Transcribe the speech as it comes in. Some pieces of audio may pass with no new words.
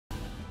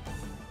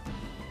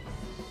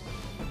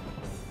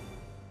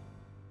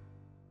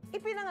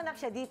Ipinanganak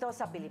siya dito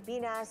sa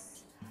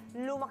Pilipinas,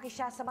 lumaki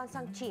siya sa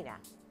bansang China,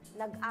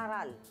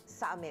 nag-aral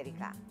sa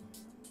Amerika.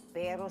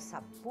 Pero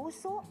sa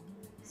puso,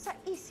 sa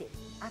isip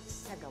at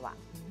sa gawa,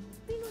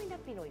 Pinoy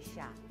na Pinoy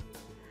siya.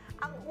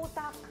 Ang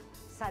utak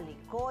sa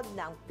likod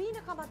ng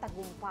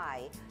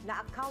pinakamatagumpay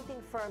na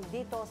accounting firm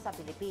dito sa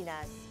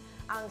Pilipinas,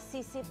 ang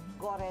SyCip,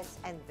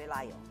 Gores and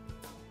Velayo,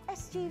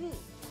 SGV.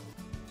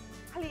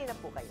 Halina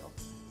po kayo,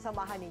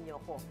 samahan ninyo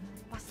ko.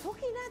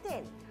 Pasukin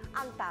natin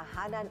ang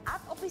tahanan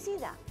at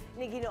opisina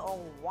ni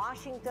Ginoong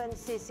Washington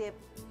SyCip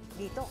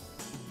dito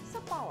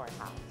sa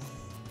Powerhouse.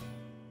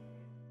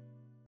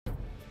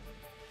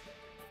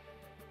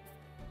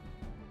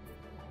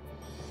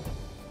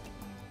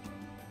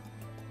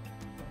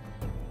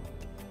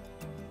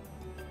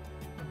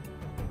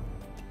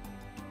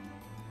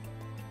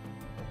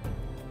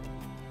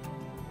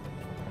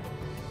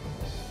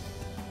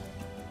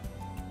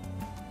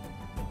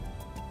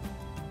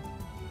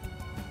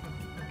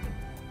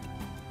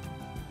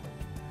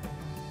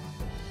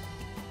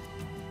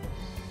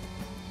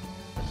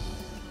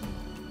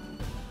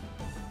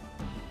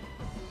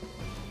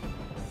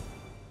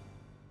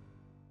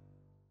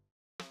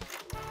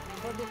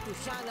 Produkto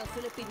siya ng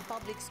Philippine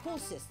Public School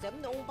System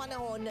noong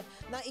panahon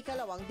ng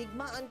ikalawang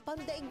digmaan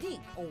pandaigdig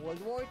o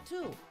World War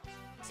II.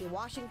 Si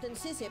Washington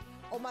SyCip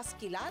o mas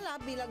kilala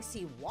bilang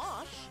si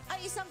Wash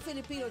ay isang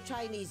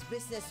Filipino-Chinese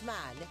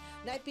businessman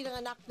na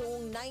ipinanganak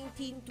noong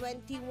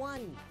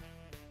 1921.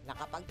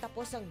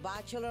 Nakapagtapos ng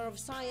Bachelor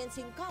of Science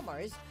in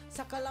Commerce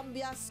sa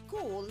Columbia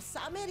School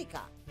sa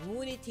Amerika.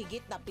 Ngunit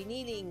higit na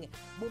piniling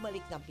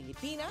bumalik ng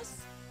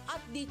Pilipinas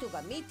at dito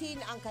gamitin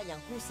ang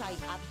kanyang husay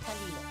at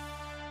talino.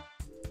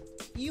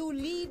 You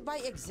lead by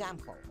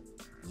example.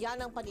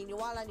 Yan ang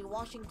paniniwala ni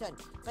Washington.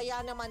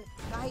 Kaya naman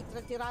kahit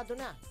retirado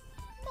na,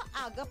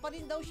 maaga pa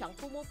rin daw siyang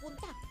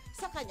pumupunta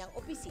sa kanyang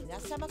opisina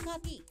sa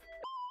Makati.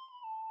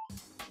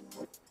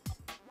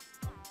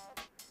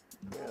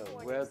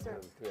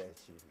 Welcome to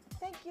SGV.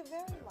 Thank you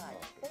very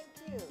much. Thank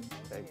you.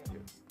 Thank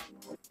you.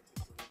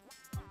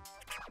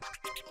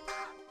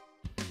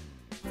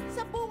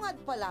 Sa bungad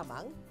pa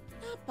lamang,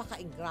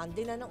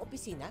 napaka-ingrande na ng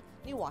opisina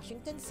ni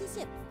Washington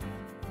SyCip.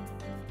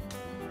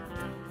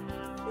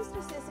 Mr.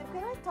 SyCip,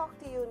 can I talk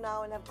to you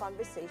now and have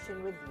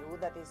conversation with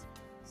you that is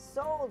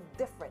so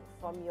different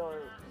from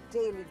your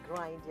daily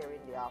grind here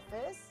in the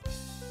office?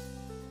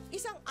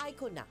 Isang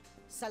icon na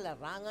sa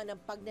larangan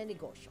ng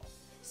pagnenegosyo,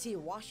 si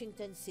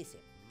Washington SyCip.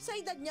 Sa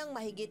edad niyang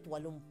mahigit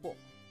 80,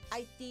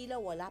 ay tila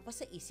wala pa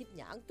sa isip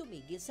niya ang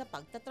tumigil sa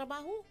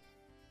pagtatrabaho.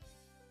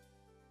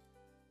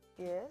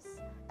 Yes,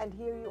 and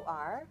here you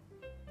are.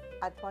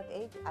 At what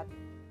age?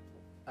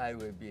 I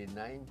will be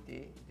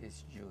 90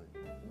 this June.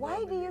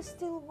 Why do you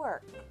still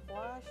work,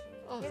 Wash?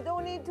 You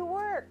don't need to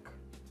work.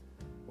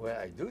 Well,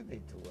 I do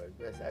need to work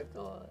because I've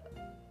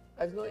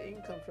no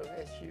income from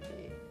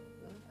SGV.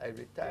 I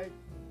retired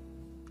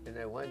and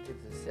I wanted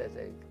to set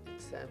an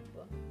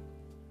example.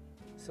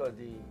 So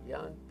the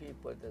young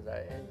people that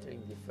are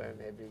entering the firm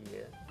every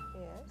year,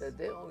 that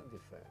they own the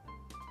firm.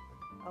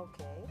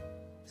 Okay.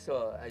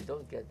 So I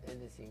don't get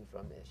anything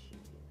from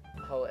SGV.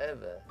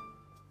 However,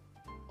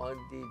 on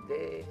the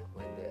day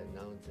when they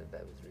announced that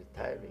I was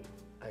retiring,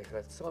 I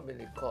got so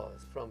many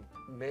calls from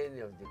many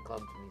of the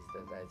companies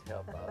that I'd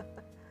help out,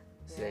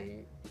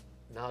 saying,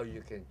 now you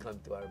can come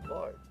to our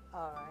board.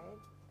 All right.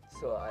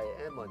 So I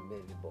am on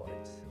many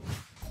boards.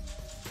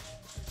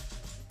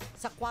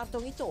 Sa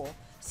kwartong ito,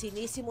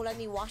 sinisimulan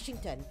ni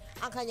Washington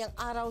ang kanyang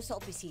araw sa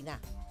opisina.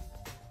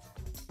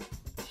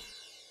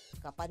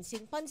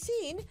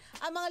 Kapansin-pansin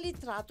ang mga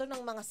litrato ng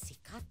mga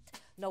sikat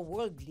na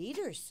world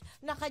leaders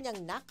na kanyang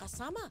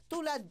nakasama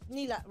tulad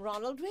nila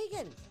Ronald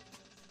Reagan,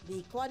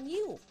 Lee Kuan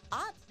Yew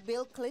at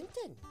Bill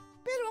Clinton.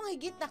 Pero ang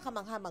higit na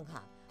kamangha-mangha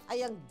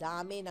ay ang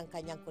dami ng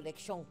kanyang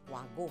koleksyong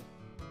kwago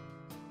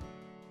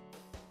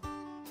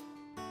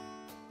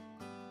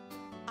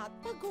at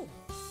pagong.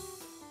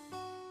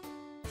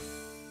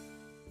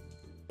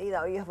 You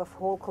know, you have a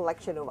whole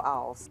collection of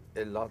owls.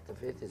 A lot of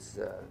it is,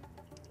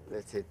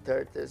 let's say,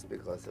 turtles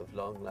because of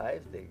long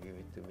life. They give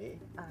it to me.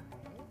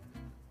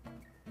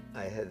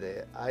 I had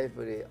an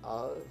ivory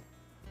owl.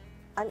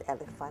 An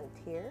elephant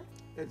here?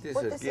 It is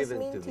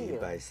given to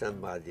me by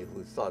somebody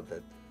who thought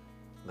that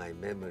my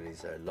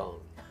memories are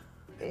long.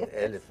 An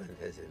elephant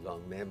has a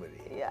long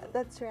memory. Yeah,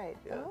 that's right.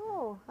 Yeah.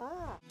 Oh,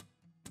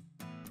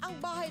 Ang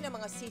bahay ng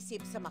mga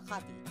SyCip sa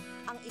Makati,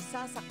 ang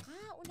isa sa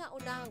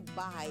kauna-unahang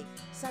bahay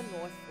sa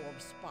North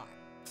Forbes Park.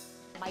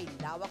 May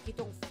lawak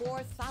itong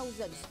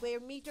 4,000 square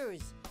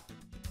meters.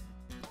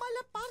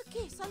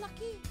 Malaparke sa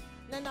laki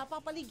na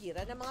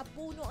napapaligiran ng mga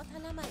puno at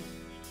halaman.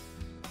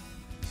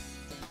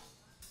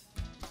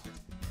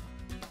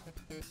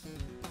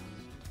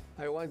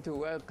 I want to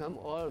welcome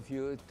all of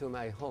you to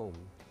my home.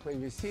 When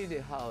you see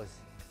the house,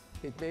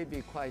 it may be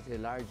quite a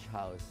large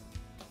house,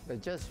 but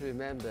just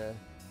remember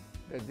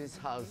that this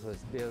house was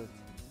built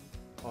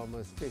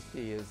almost 50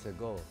 years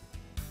ago.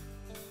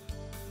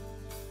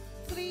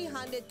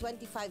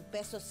 325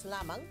 pesos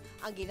lamang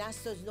ang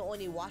ginastos noon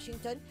ni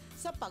Washington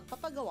sa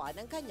pagpapagawa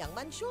ng kanyang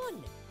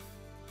mansyon.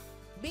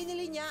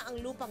 Binili niya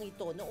ang lupang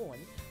ito noon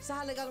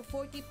sa halagang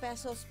 40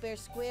 pesos per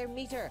square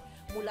meter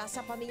mula sa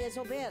pamilya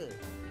Zobel.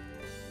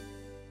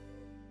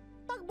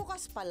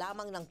 Pagbukas pa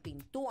lamang ng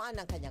pintuan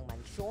ng kanyang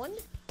mansyon,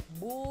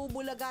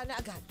 bubulaga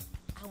na agad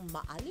ang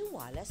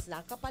maaliwalas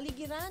na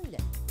kapaligiran.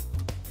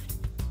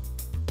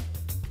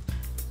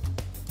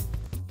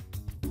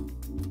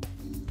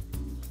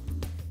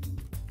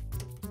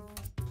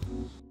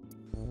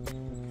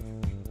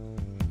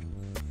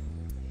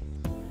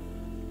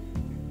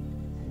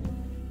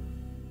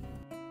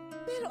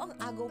 Pero ang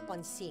agaw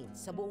pansin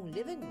sa buong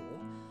living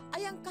room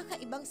ay ang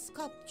kakaibang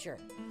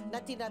sculpture na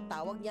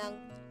tinatawag niyang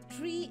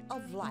Tree of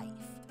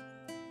Life.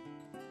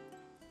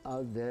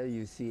 Out there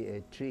you see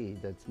a tree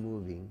that's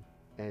moving.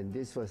 And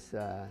this was,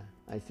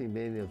 I think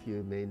many of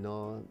you may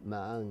know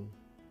Maang,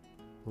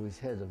 who is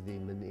head of the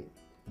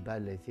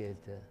Ballet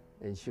Theatre.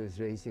 And she was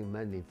raising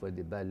money for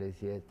the Ballet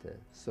Theatre.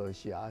 So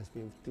she asked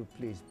me to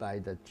please buy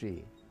the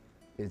tree.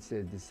 It's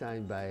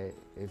designed by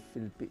a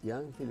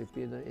young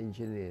Filipino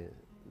engineer.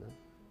 No?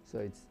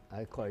 So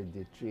I call it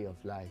the Tree of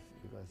Life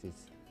because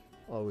it's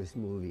always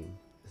moving.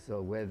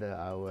 So whatever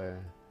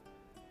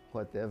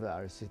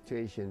our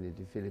situation in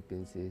the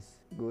Philippines is,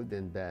 good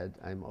and bad,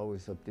 I'm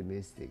always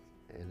optimistic.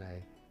 And I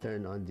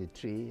turn on the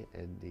tree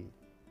and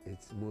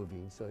it's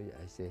moving. So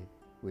I say,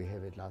 we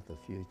have a lot of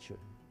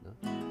future. No?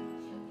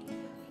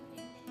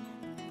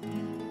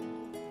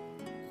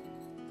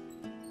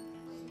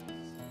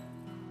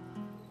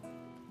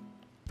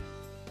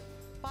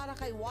 Para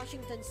kay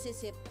Washington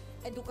SyCip,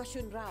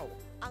 edukasyon raw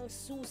ang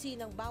susi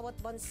ng bawat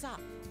bansa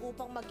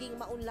upang maging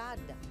maunlad.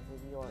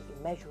 With your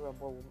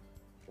immeasurable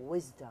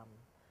wisdom,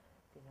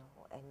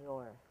 and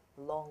your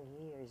long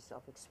years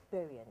of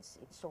experience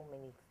in so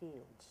many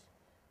fields,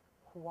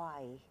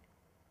 why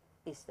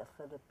is the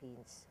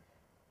Philippines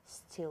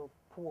still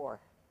poor?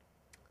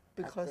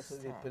 Because of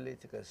the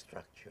political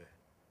structure.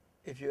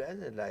 If you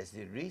analyze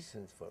the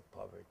reasons for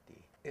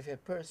poverty, if a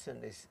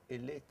person is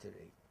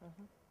illiterate,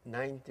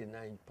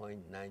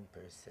 99.9%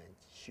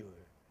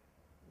 sure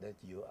that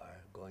you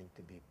are going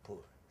to be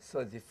poor.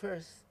 So the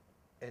first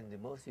and the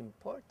most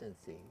important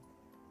thing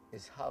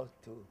is how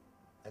to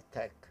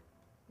attack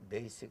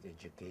basic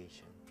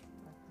education.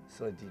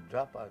 So the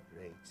dropout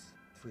rates,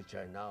 which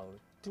are now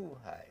too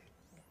high,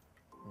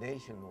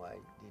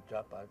 nationwide, the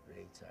dropout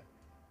rates are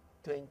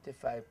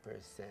 25%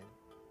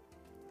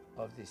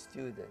 of the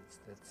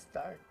students that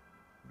start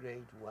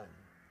grade 1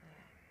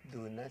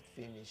 do not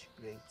finish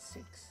grade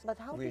 6. But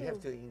how we do have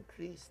you- to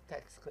increase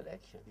tax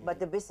collection. But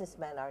the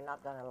businessmen are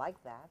not going to like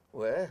that.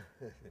 Well,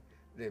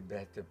 they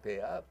better pay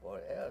up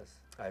or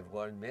else. I've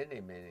warned many,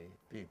 many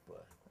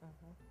people,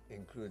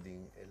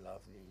 including a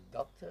lot of the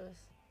doctors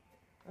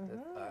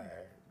that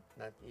are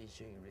not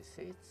issuing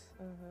receipts,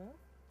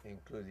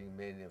 including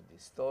many of the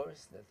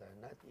stores that are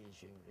not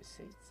issuing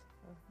receipts,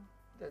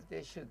 that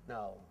they should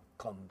now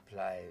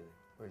comply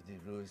with the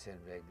rules and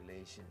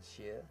regulations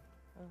here.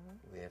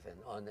 We have an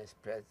honest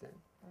president.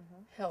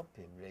 Help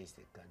him raise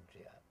the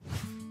country up.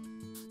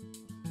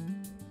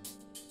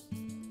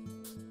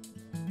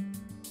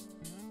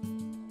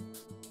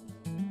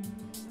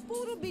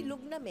 Puro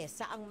bilog na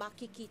mesa ang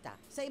makikita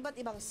sa iba't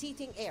ibang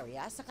seating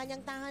area sa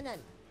kanyang tahanan.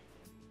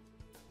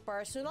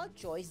 Personal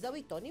choice daw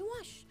ito ni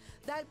Wash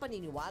dahil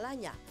paniniwala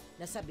niya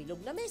na sa bilog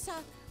na mesa,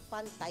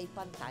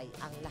 pantay-pantay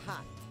ang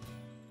lahat.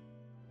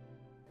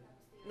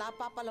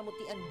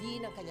 Napapalamutian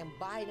din ang kanyang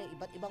bahay ng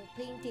iba't ibang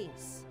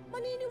paintings.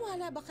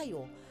 Maniniwala ba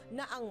kayo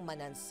na ang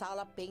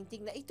Manansala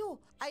painting na ito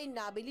ay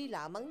nabili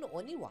lamang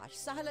noon ni Wash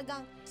sa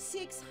halagang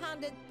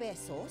 600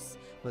 pesos?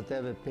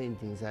 Whatever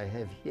paintings I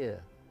have here,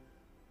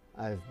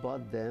 I've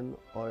bought them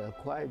or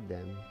acquired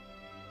them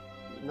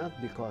not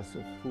because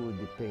of who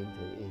the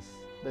painter is,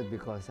 but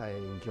because I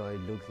enjoy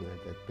looking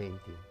at that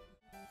painting.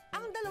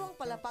 Ang dalawang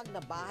palapag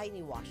na bahay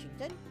ni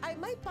Washington ay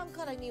may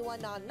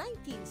pangkaraniwan na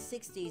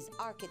 1960s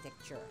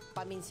architecture.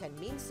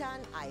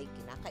 Paminsan-minsan ay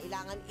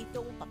kinakailangan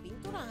itong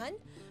papinturahan,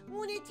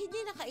 ngunit hindi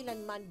na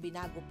kailanman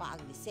binago pa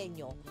ang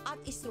disenyo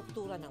at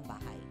istruktura ng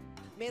bahay.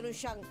 Meron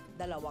siyang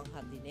 2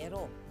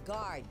 hardinero,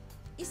 guard,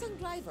 1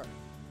 driver,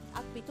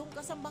 at 7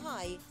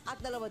 kasambahay at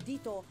 2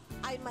 dito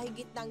ay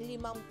mahigit ng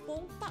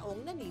 50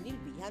 taong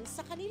naninilbihan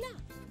sa kanila.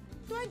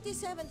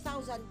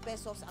 27,000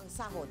 pesos ang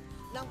sahod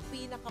ng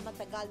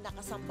pinakamatagal na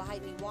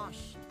kasambahay ni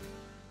Wash.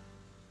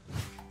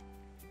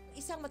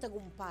 Isang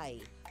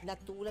matagumpay na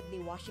tulad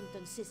ni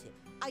Washington SyCip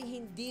ay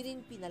hindi rin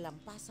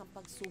pinalampas ang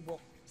pagsubok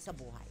sa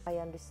buhay.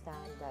 I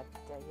understand that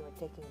you're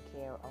taking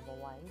care of your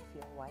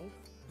wife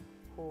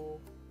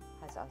who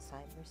has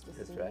Alzheimer's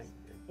disease. That's right.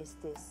 Is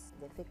this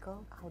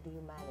difficult? How do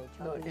you manage?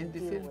 No, How do you in the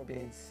deal with this?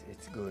 Philippines,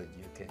 it's good.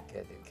 You can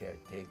get a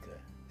caretaker.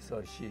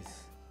 So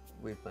she's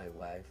with my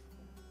wife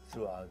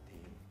throughout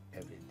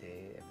every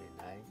day, every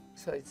night.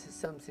 So it's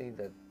something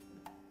that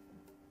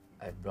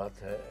I brought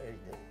her in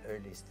the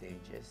early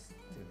stages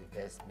to the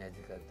best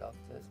medical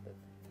doctors, but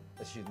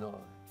as you know,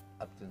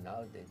 up to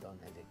now, they don't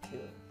have a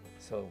cure.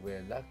 So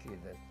we're lucky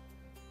that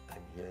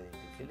I'm here in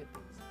the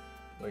Philippines,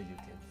 where you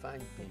can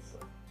find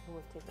people Who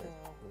will take that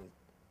care of? would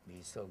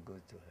be so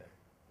good to her.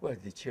 Well,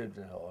 the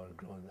children are all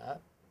grown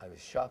up. I was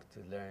shocked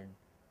to learn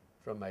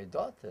from my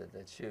daughter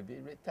that she'll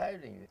be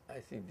retiring, I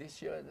think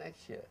this year or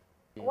next year.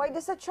 Why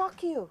does that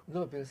shock you?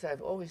 No, because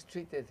I've always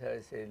treated her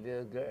as a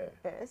little girl.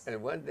 Yes.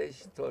 And one day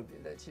she told me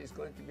that she's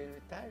going to be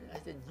retiring. I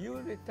said, you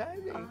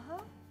retiring?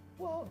 Uh-huh.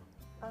 Wow.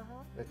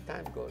 Uh-huh. The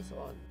time goes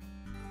on.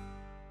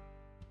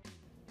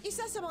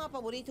 Isa sa mga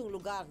paboritong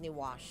lugar ni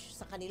Wash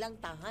sa kanilang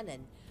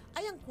tahanan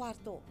ay ang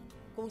kwarto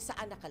kung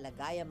saan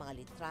nakalagay ang mga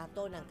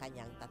litrato ng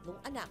kanyang tatlong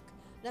anak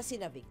na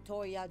sina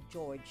Victoria,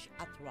 George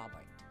at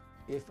Robert.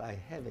 If I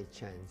have a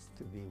chance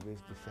to be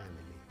with the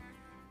family,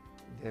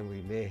 then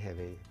we may have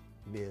a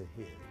meal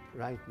here.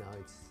 Right now,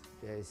 it's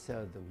very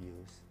seldom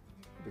used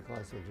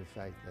because of the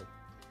fact that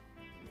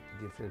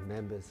different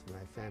members of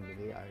my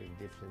family are in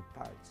different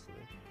parts. You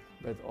know?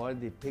 But all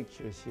the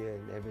pictures here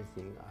and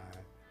everything are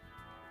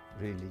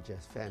really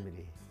just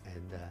family.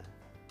 And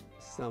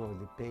some of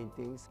the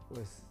paintings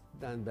was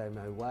done by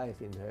my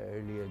wife in her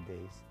earlier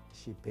days.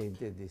 She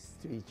painted these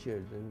 3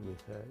 children with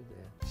her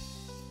there.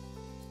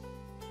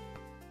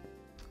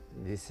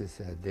 This is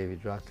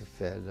David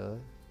Rockefeller,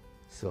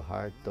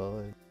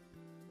 Suharto,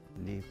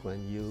 Lee Kuan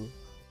Yew.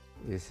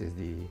 This is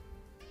the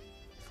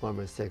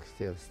former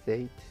Secretary of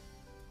State,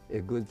 a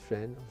good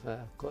friend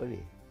of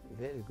Cory,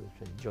 very good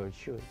friend, George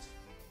Shultz.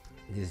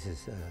 This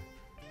is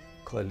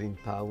Colin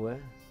Powell.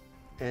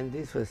 And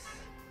this was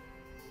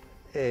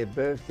a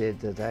birthday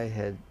that I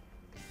had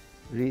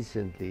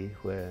recently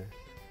where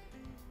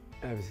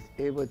I was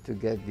able to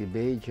get the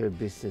major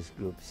business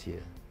groups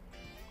here.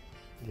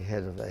 The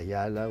head of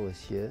Ayala was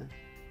here,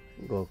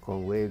 Go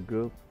Conway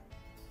Group.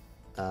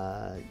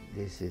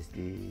 This is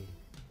the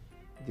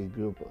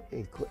group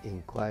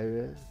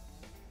Inquirer.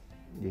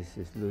 This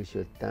is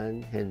Lucio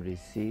Tan, Henry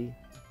C.,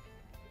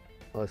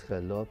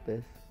 Oscar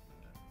Lopez.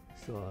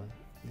 So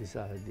these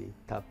are the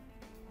top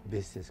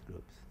business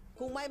groups.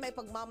 Kung may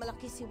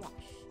pagmamalaki si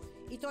Wash,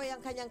 ito ay ang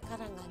kanyang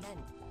karangalan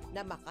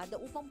na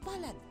makadaupang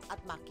palad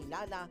at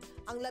makilala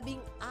ang 14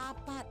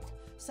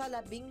 sa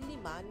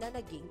 15 na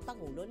naging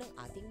Pangulo ng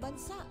ating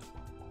bansa.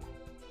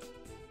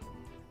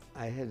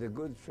 I had a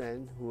good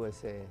friend who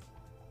was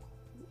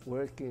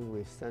working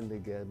with San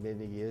Miguel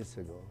many years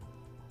ago,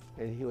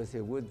 and he was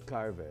a wood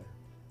carver.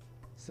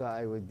 So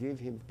I would give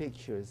him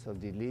pictures of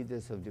the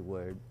leaders of the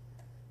world,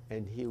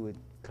 and he would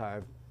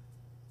carve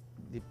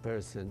the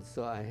person.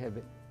 So I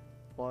have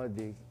all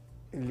the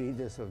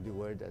leaders of the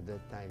world at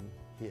that time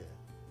here.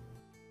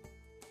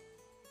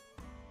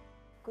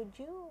 Could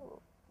you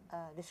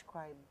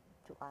describe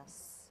to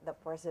us the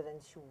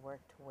presidents you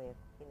worked with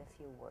in a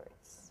few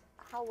words?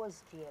 How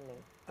was GMA?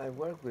 I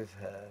worked with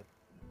her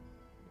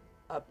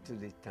up to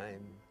the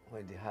time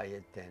when the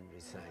higher 10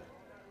 resigned.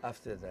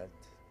 After that,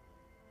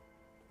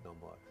 no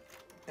more.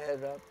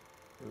 Arab,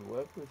 we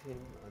worked with him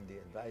on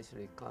the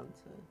advisory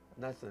council.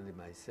 Not only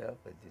myself,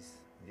 but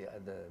the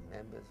other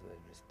members were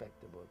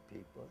respectable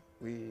people.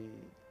 We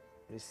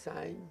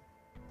resigned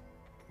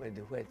when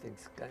the wedding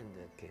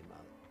scandal came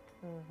out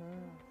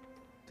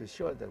to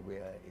show that we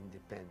are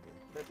independent.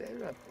 But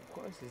Arab, of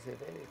course, is a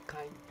very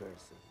kind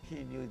person.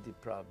 He knew the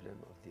problem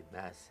of the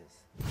masses.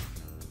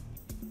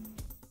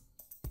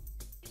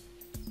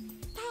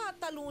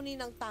 Tatalunin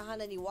ng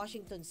tahanan ni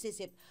Washington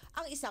SyCip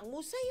ang isang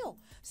museo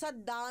sa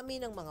dami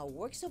ng mga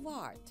works of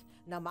art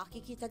na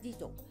makikita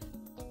dito.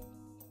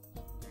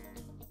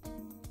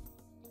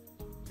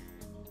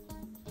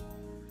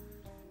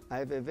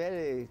 I have a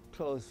very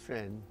close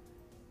friend,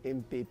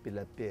 Impi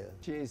Pilapil.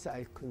 She is,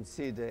 I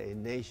consider, a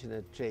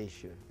national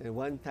treasure. And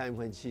one time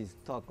when she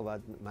talked about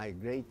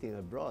migrating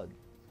abroad,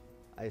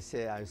 I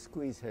say I'll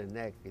squeeze her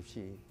neck if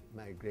she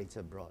migrates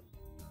abroad.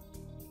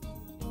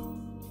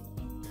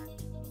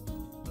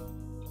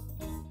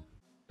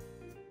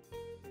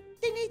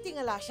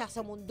 Tinitingala siya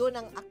sa mundo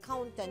ng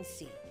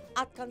accountancy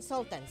at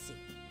consultancy.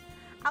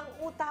 Ang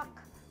utak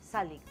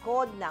sa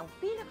likod ng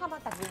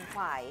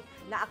pinakamatagumpay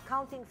na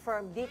accounting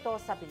firm dito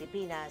sa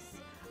Pilipinas,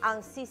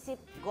 ang SyCip,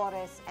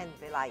 Gores and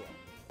Velayo.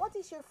 What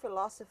is your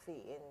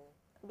philosophy in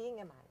being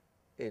a man?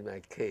 In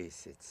my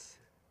case,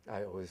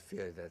 I always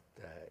feel that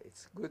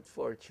it's good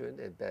fortune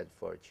and bad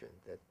fortune,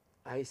 that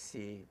I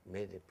see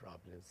many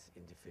problems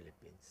in the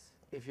Philippines.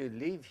 If you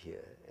live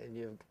here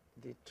and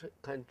the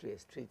country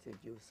has treated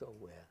you so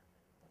well,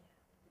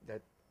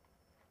 that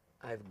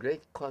I have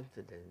great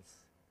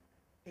confidence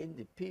in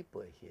the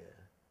people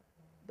here,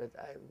 but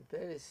I'm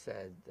very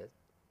sad that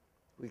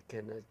we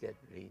cannot get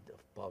rid of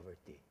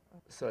poverty.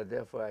 So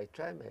therefore, I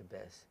try my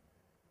best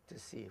to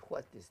see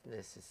what is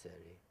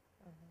necessary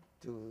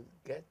to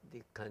get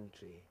the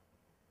country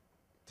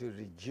to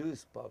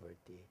reduce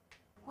poverty.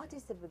 What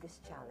is the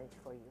biggest challenge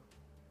for you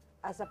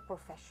as a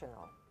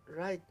professional?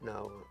 Right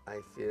now,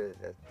 I feel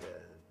that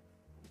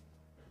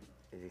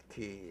the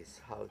key is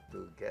how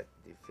to get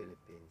the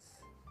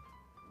Philippines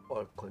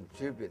or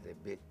contribute a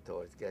bit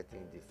towards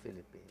getting the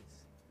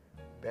Philippines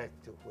back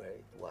to where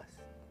it was.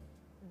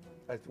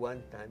 At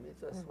one time, it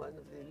was one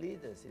of the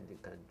leaders in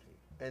the country.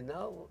 And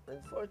now,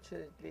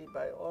 unfortunately,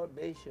 by all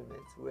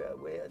measurements, we are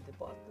way at the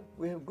bottom.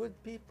 We have good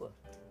people.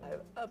 I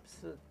have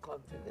absolute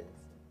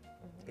confidence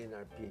in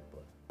our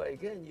people. But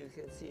again, you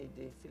can see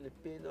the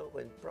Filipino,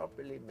 when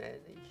properly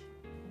managed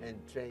and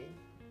trained,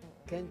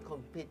 can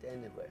compete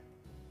anywhere.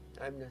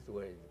 I'm not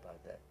worried about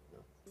that.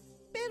 No.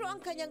 Pero ang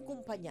kanyang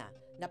kumpanya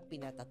na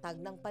pinatatag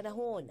ng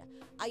panahon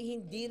ay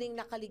hindi ring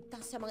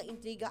nakaligtas sa mga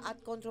intriga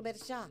at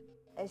kontrobersya.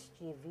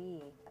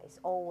 SGV is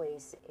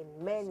always in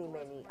many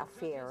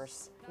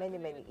affairs, many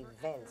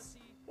events,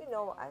 you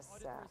know, as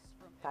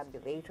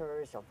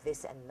tabulators of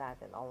this and that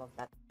and all of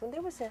that. When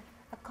there was a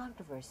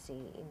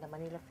controversy in the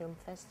Manila Film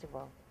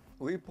Festival,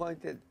 We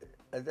pointed,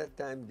 at that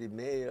time, the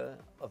mayor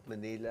of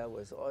Manila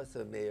was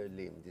also Mayor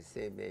Lim, the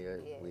same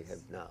mayor we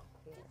have now.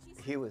 yes.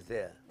 He was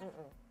there.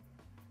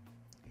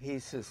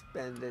 He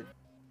suspended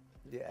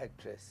the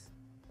actress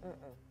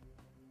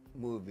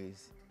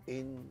movies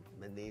in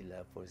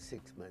Manila for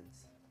 6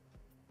 months.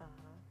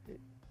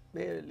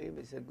 Mayor Lim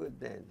is a good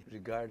man,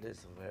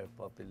 regardless of her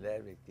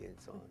popularity and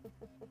so on.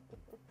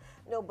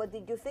 No, but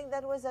did you think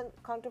that was a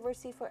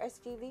controversy for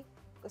SGV?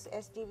 Because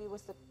SGV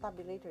was the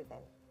tabulator then.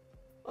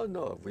 Oh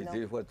no, we No.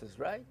 did what was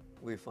right.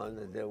 We found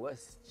that there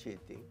was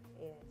cheating,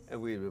 Yes,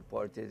 and we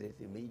reported it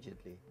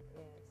immediately.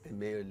 yes. And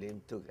Mayor Lim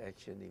took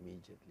action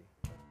immediately.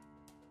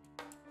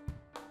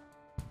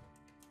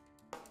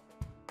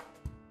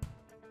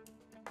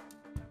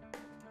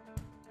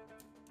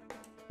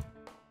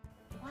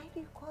 Why do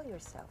you call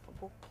yourself a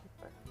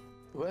bookkeeper?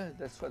 Well,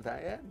 that's what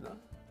I am, no?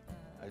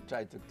 I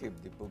try to keep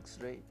the books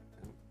straight.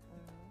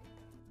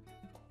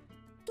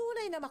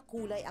 Tunay na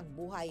makulay ang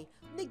buhay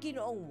ni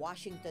Ginoong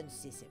Washington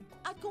SyCip.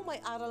 At kung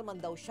may aral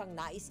man daw siyang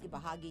nais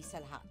ibahagi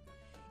sa lahat,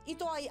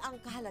 ito ay ang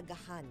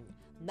kahalagahan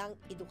ng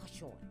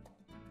edukasyon.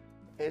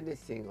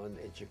 Anything on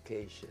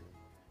education,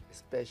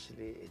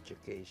 especially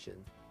education,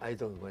 I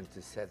don't want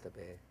to set up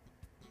a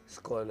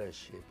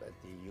scholarship at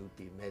the UP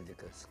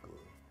Medical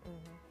School,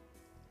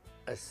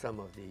 as some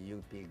of the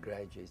UP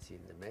graduates in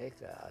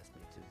America asked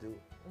me to do.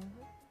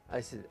 I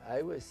said,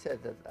 I will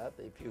set that up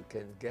if you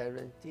can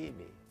guarantee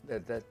me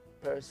that that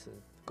person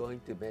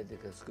going to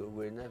medical school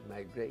will not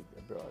migrate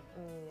abroad.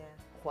 Yeah.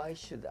 Why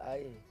should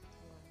I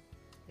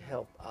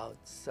help out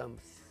some?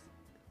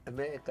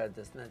 America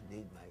does not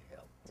need my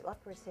help. What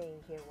we're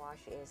saying here,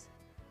 Wash, is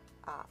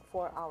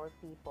for our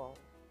people,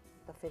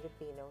 the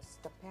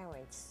Filipinos, the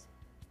parents,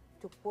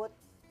 to put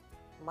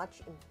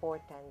much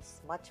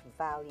importance, much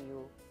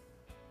value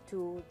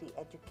to the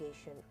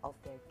education of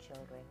their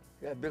children.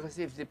 Yeah, because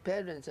if the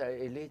parents are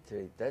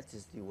illiterate, that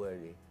is the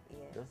worry.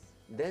 Yes. No?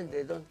 Then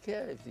they don't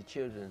care if the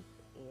children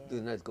Yes.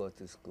 do not go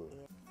to school.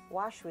 Yeah.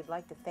 Wash, we'd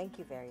like to thank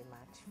you very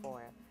much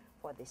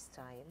for this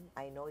time.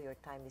 I know your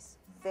time is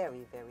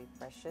very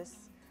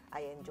precious.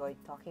 I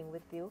enjoyed talking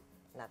with you.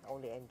 Not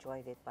only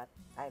enjoyed it, but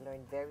I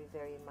learned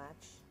very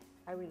much.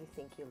 I really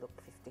think you look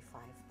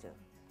 55 too.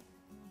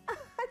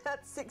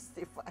 Not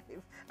 65.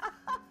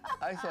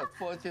 I thought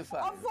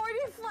 45. Oh,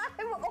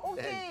 45. Okay.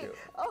 Thank you.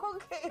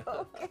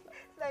 Okay.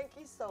 Thank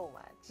you so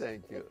much.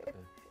 Thank you.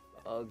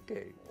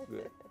 Okay,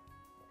 good.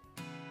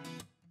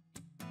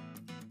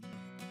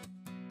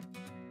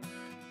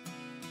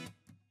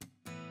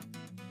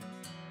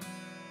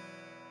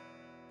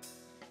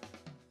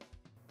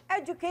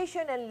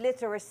 Education and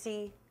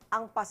literacy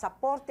ang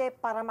pasaporte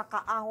para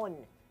makaahon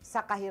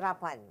sa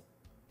kahirapan.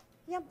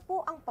 Yan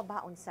po ang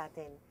pabaon sa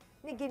atin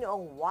ni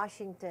Ginoong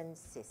Washington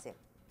SyCip.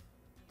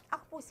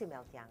 Ako po si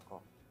Mel Tiangco.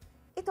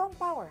 Ito ang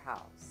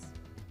Powerhouse.